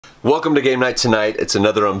Welcome to Game Night Tonight. It's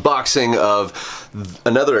another unboxing of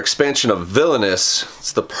another expansion of Villainous.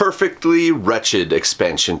 It's the perfectly wretched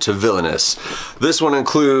expansion to Villainous. This one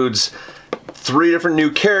includes 3 different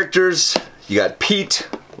new characters. You got Pete,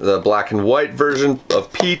 the black and white version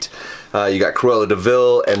of Pete. You got Cruella de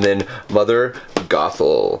Vil, and then Mother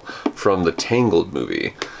Gothel from the Tangled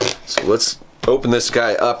movie. So let's open this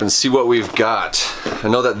guy up and see what we've got. I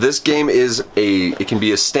know that this game is it can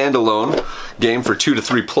be a standalone game for 2 to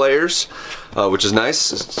 3 players, which is nice.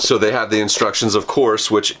 So they have the instructions, of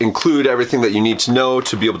course, which include everything that you need to know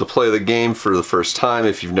to be able to play the game for the first time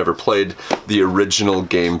if you've never played the original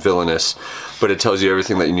game Villainous. But it tells you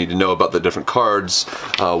everything that you need to know about the different cards,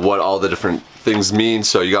 what all the different things mean.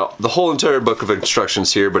 So you got the whole entire book of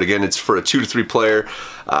instructions here, but again, it's for a 2 to 3 player.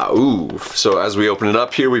 So as we open it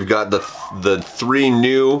up here, we've got the 3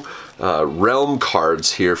 new realm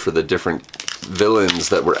cards here for the different villains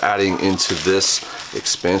that we're adding into this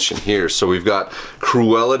expansion here. So we've got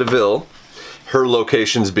Cruella de Vil, her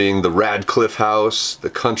locations being the Radcliffe House,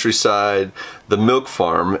 the countryside, the milk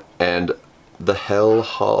farm, and the Hell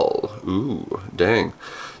Hall. Ooh, dang.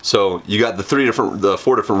 So you got the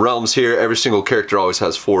 4 different realms here. Every single character always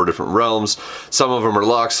has 4 different realms. Some of them are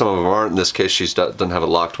locked, some of them aren't. In this case, she doesn't have a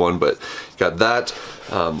locked one, but you got that.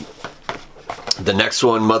 The next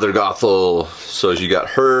one, Mother Gothel. So you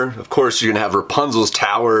got her. Of course, you're gonna have Rapunzel's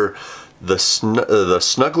Tower, the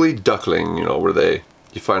Snuggly Duckling. You know, where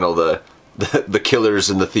you find all the killers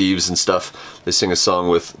and the thieves and stuff. They sing a song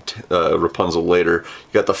with Rapunzel later.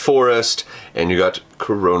 You got the forest, and you got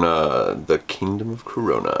Corona, the Kingdom of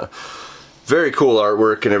Corona. Very cool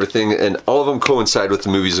artwork and everything, and all of them coincide with the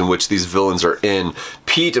movies in which these villains are in.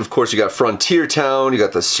 Pete, of course, you got Frontier Town, you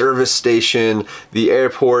got the service station, the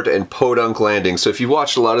airport, and Podunk Landing. So if you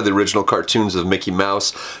watched a lot of the original cartoons of Mickey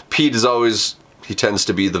Mouse, Pete is always, he tends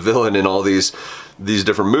to be the villain in all these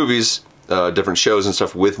different movies. Different shows and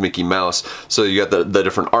stuff with Mickey Mouse. So you got the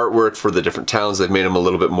different artwork for the different towns. They've made them a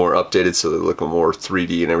little bit more updated so they look more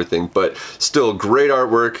 3D and everything, but still great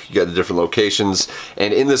artwork. You got the different locations,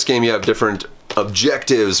 and in this game you have different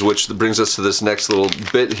objectives, which brings us to this next little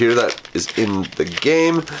bit here that is in the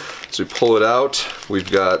game. So we pull it out. We've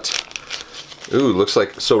got, ooh, looks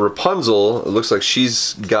like, so Rapunzel, it looks like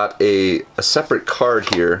she's got a separate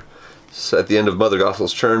card here. So at the end of Mother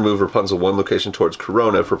Gothel's turn, move Rapunzel 1 location towards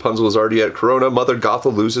Corona. If Rapunzel is already at Corona, Mother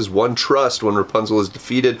Gothel loses 1 trust. When Rapunzel is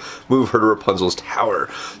defeated, move her to Rapunzel's Tower.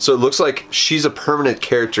 So it looks like she's a permanent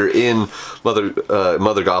character in Mother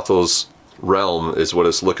Gothel's realm, is what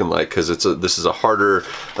it's looking like, because this is a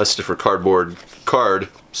stiffer cardboard card,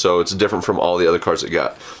 so it's different from all the other cards that you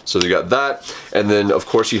got. So you got that, and then of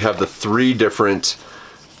course you have the 3 different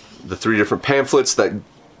pamphlets that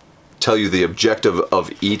tell you the objective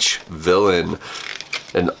of each villain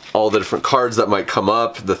and all the different cards that might come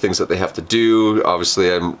up, the things that they have to do. Obviously,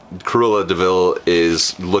 Cruella de Vil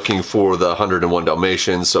is looking for the 101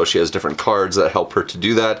 Dalmatians, so she has different cards that help her to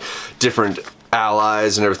do that, different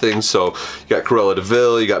allies and everything. So you got Cruella de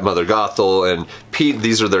Vil, you got Mother Gothel, and Pete.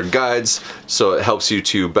 These are their guides, so it helps you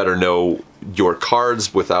to better know your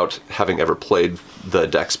cards without having ever played the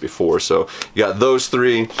decks before. So you got those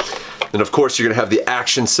 3. And of course you're going to have the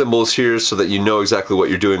action symbols here so that you know exactly what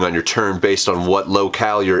you're doing on your turn based on what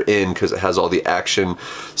locale you're in, because it has all the action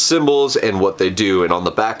symbols and what they do. And on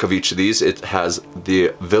the back of each of these, it has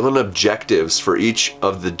the villain objectives for each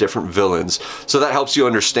of the different villains. So that helps you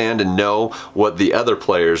understand and know what the other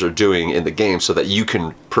players are doing in the game so that you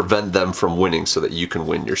can prevent them from winning, so that you can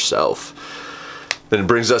win yourself. Then it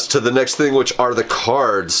brings us to the next thing, which are the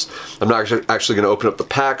cards. I'm not actually going to open up the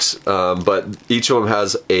packs, but each of them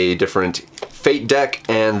has a different Fate deck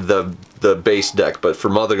and the base deck. But for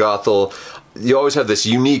Mother Gothel, you always have this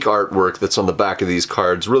unique artwork that's on the back of these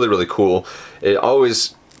cards. Really, really cool. It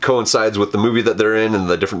always coincides with the movie that they're in and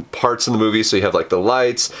the different parts in the movie. So you have like the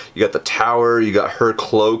lights, you got the tower, you got her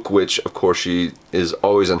cloak, which of course she is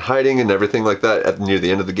always in hiding and everything like that near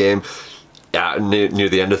the end of the game. Yeah, near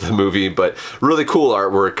the end of the movie, but really cool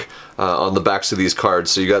artwork on the backs of these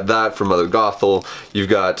cards. So you got that from Mother Gothel, you've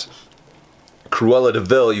got Cruella de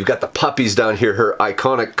Vil, you've got the puppies down here, her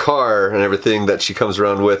iconic car and everything that she comes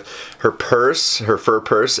around with, her purse, her fur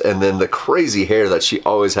purse, and then the crazy hair that she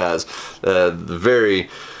always has. Very,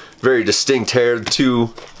 very distinct hair,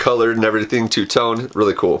 2-colored and everything, 2-toned,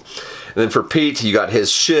 really cool. And then for Pete, you got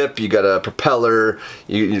his ship, you got a propeller,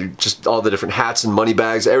 you just all the different hats and money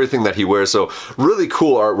bags, everything that he wears. So really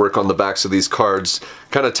cool artwork on the backs of these cards.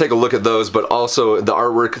 Kind of take a look at those, but also the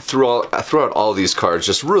artwork throughout all these cards.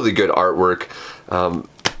 Just really good artwork.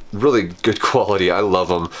 Really good quality. I love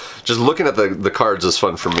them. Just looking at the cards is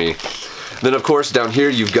fun for me. Then of course down here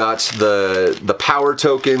you've got the power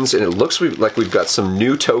tokens, and it looks like we've got some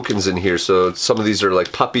new tokens in here. So some of these are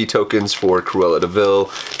like puppy tokens for Cruella de Vil.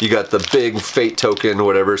 You got the big fate token,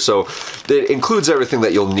 whatever. So it includes everything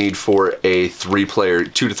that you'll need for a 2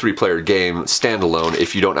 to 3 player game standalone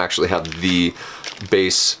if you don't actually have the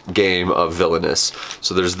base game of Villainous.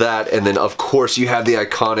 So there's that, and then of course you have the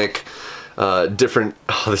iconic different,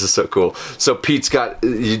 oh, this is so cool. So Pete's got,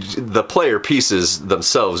 the player pieces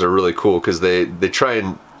themselves are really cool because they tried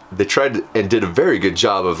and did a very good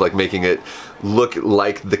job of like making it look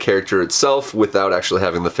like the character itself without actually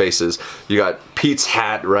having the faces. You got Pete's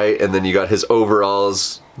hat, right? And then you got his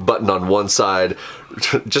overalls buttoned on one side.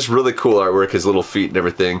 Just really cool artwork, his little feet and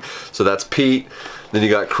everything. So that's Pete. Then you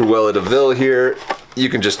got Cruella de Vil here. You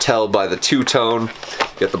can just tell by the two-tone.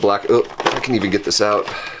 Get the black, oh, I can even get this out.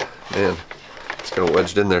 Man, it's kind of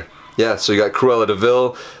wedged in there. Yeah, so you got Cruella de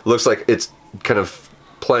Vil. Looks like it's kind of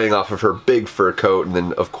playing off of her big fur coat, and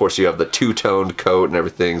then of course you have the two-toned coat and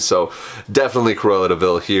everything. So definitely Cruella de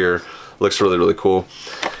Vil here. Looks really, really cool.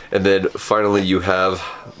 And then finally you have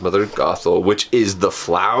Mother Gothel, which is the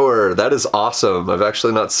flower. That is awesome. I've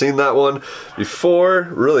actually not seen that one before.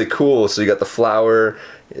 Really cool. So you got the flower,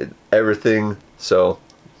 everything. So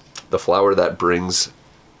the flower that brings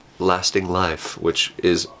lasting life, which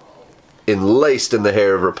is enlaced in the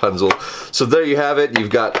hair of Rapunzel. So there you have it.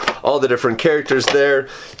 You've got all the different characters there.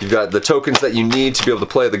 You've got the tokens that you need to be able to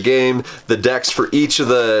play the game, the decks for each of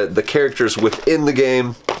the characters within the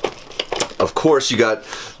game. Of course, you got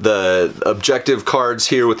the objective cards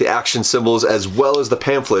here with the action symbols, as well as the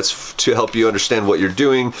pamphlets to help you understand what you're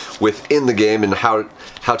doing within the game and how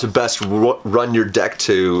to best run your deck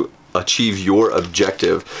to achieve your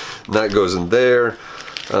objective. And that goes in there.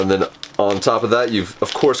 And then on top of that, you've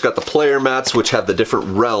of course got the player mats, which have the different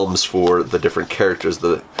realms for the different characters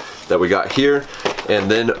that we got here. And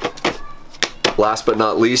then last but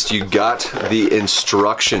not least, you got the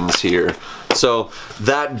instructions here. So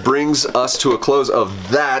that brings us to a close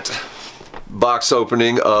of that box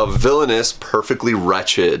opening of Villainous Perfectly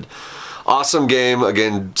Wretched. Awesome game.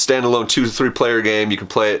 Again, standalone 2 to 3 player game. You can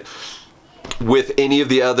play it with any of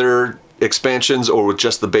the other expansions or with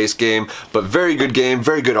just the base game, but very good game,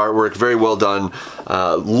 very good artwork, very well done.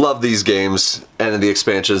 Love these games and the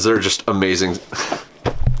expansions. They're just amazing.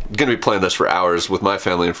 Gonna be playing this for hours with my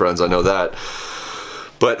family and friends, I know that.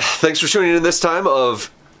 But thanks for tuning in this time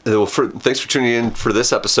of, thanks for tuning in for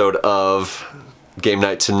this episode of Game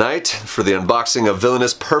Night Tonight for the unboxing of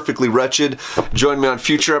Villainous Perfectly Wretched. Join me on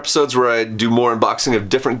future episodes where I do more unboxing of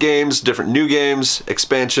different games, different new games,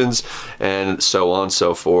 expansions, and so on and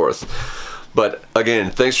so forth. But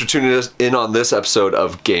again, thanks for tuning in on this episode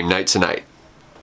of Game Night Tonight.